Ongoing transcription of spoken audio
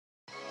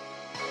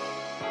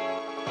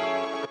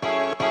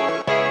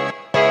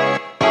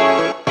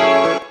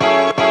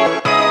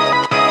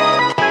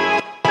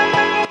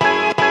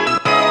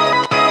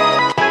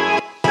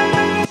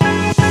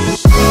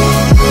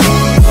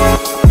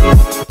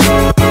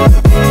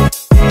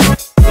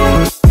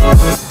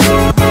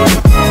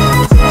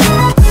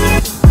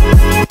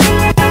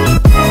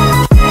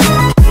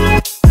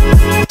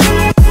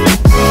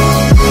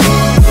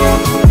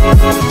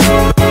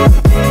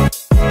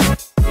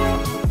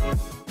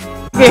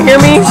can't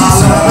hear me.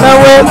 Now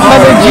with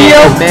another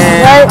Gio,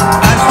 right?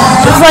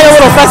 This is like a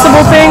little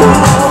festival thing.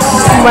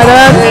 My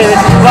dad. Hey, this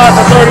is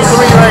Plaza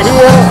 33 right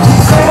here.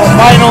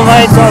 Final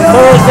nights on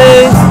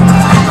Thursdays.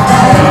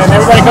 And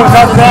everybody comes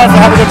out to dance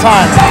and have a good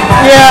time.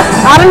 Yeah,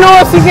 I don't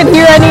know if you can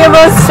hear any of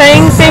us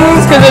saying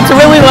things because it's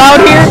really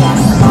loud here.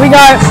 We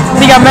got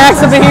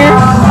Max up in here.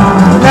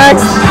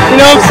 Max, you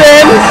know what I'm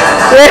saying?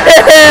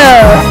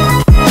 Yeah.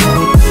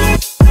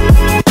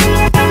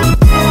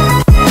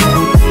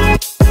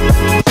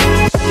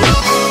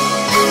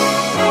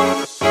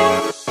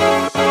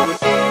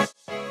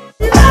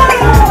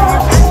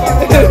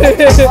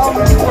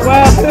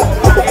 Wow.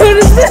 What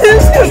is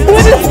this?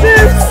 What is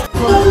this?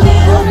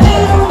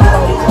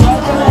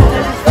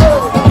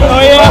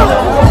 Oh yeah.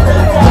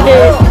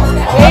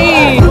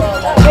 Hey.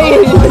 Hey.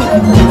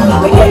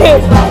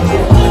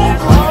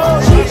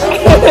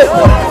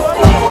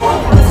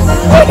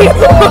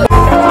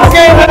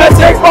 Okay, let's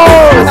take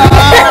photos.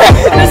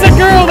 There's a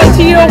girl that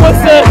Tito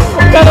wants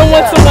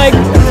to like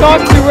talk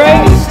to,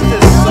 right? She's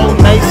just so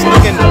nice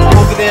looking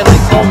over there,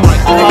 like oh my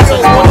gosh.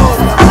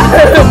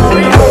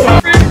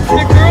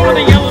 The girl with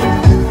the yellow.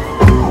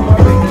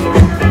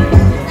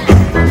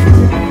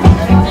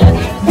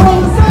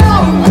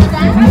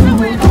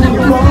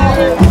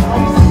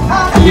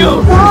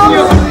 Yo,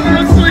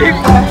 sleep.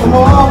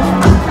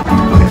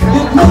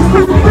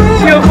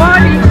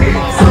 Giovanni.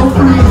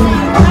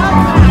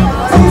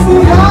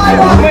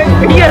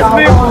 He has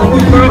big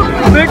balls, bro.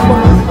 Big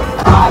balls.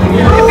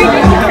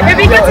 If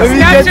he gets a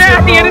Snapchat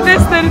at the end of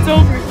this, then it's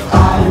over.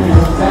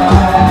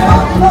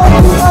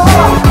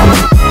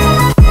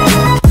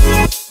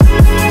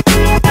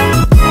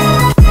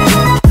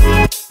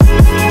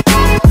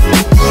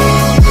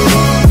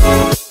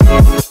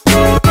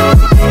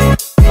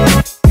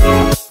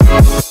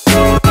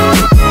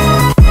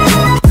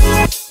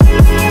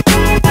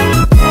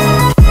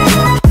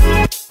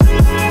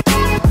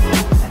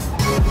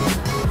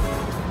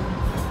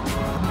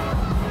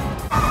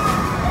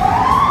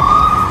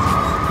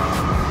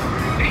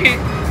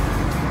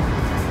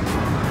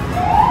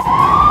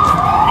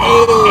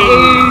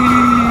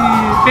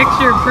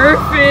 Picture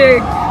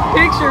perfect.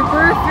 Picture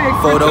perfect.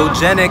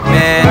 Photogenic,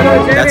 man.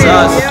 Photogenic. That's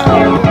us. Yeah.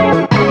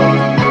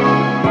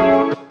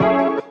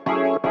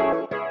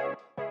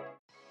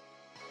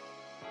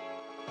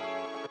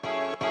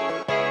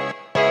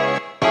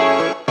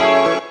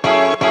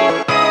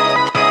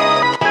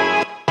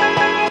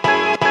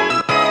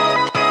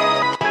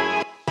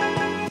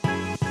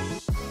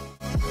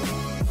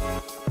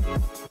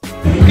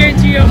 Okay,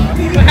 Gio,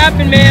 what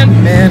happened, man?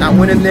 Man, I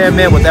went in there,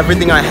 man, with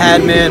everything I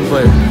had, man,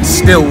 but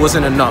still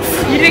wasn't enough.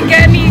 You didn't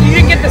get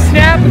the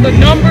snap, the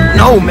number?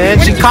 No, man,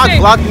 she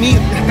cock-blocked me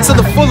to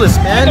the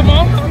fullest, man. The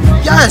mom?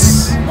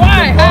 Yes.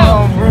 Why?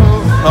 How?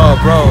 Oh,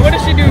 bro. What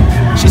did she do?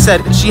 She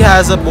said she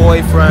has a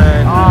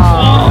boyfriend.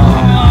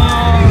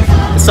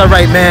 It's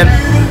alright, man.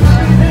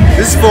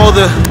 This is for all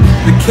the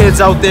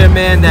kids out there,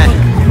 man, that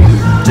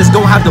just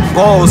don't have the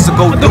balls to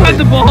go do it. Don't have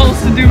the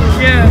balls to do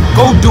it, yeah.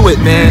 Go do it,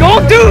 man.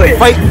 Go do it!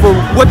 Fight for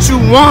what you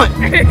want.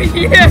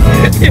 Yeah.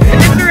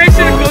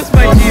 Inspiration of Ghost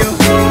by Gio.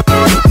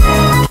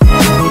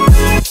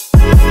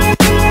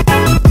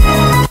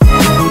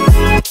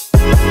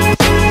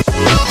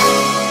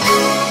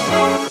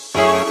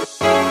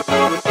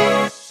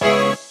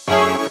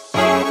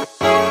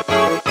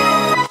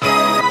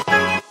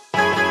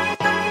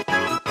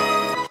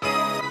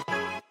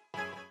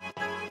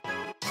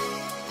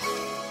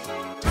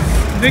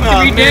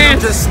 Victory man,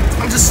 dance.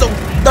 I'm just so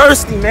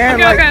thirsty,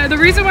 man. Okay. The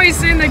reason why he's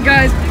saying that,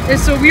 guys,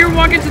 is so we were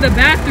walking to the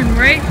bathroom,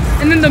 right?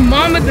 And then the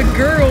mom of the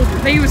girl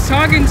that he was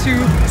talking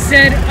to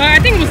said, I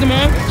think it was the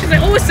mom. She's like,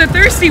 oh, it's the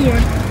thirsty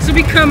one. So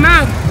we come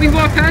out, we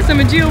walk past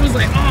him, and Gio was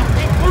like,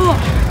 oh,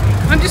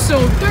 I'm just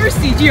so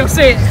thirsty. Gio,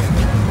 say it.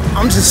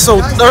 I'm just so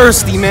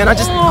thirsty, man. I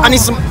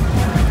need some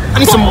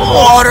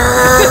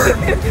water.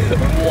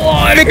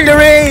 Water.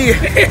 Victory.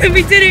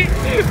 We did it.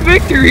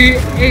 Victory.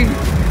 Hey.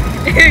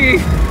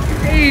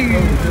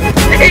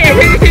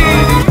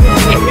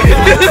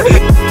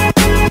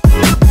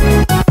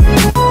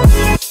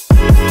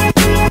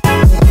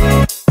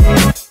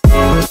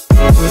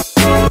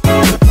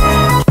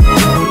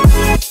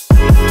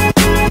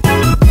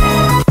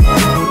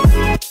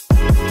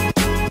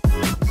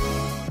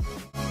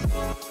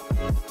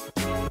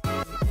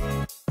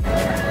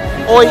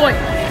 Oi.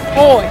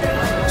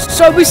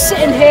 So we're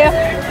sitting here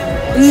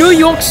in New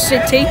York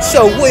City.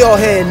 So we are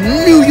here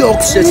in New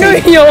York City.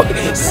 New York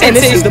City. And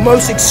this is the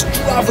most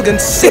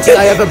extravagant city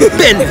I ever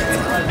been.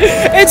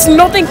 It's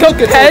nothing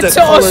compared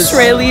to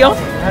Australia.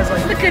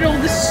 Look at all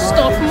this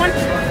stuff, man.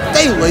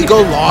 They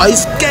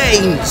legalize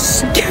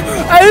games.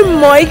 Oh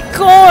my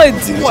god.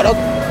 What a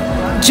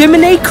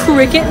Jiminy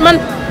Cricket, man.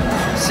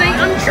 See,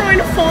 I'm trying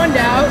to find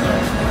out,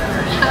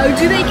 how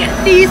do they get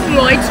these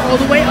lights all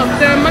the way up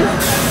there, man?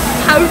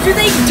 How do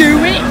they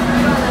do it?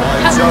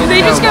 Do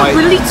they just get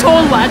really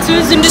tall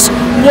ladders and just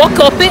walk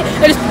up it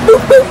and just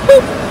boop, boop,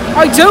 boop?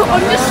 I don't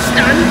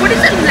understand. What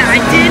is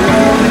Aladdin?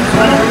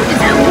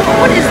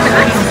 What is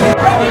that?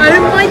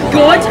 Oh my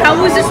god,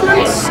 how is this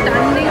man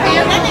standing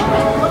here?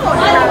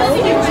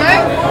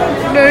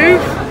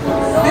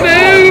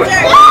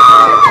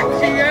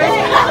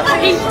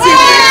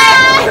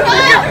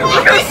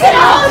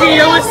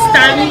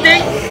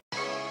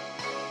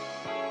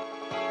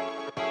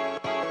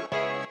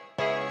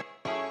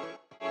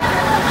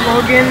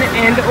 Dragon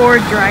and or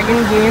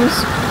Dragon games.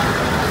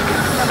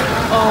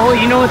 Oh,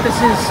 you know what this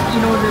is. You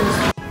know what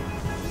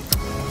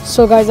it is.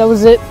 So guys, that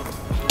was it.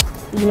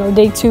 You know,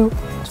 day 2.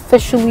 It's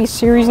officially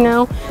series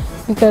now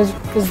because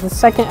it's the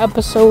 2nd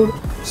episode.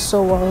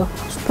 So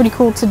it's pretty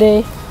cool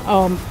today.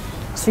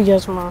 See you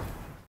guys tomorrow.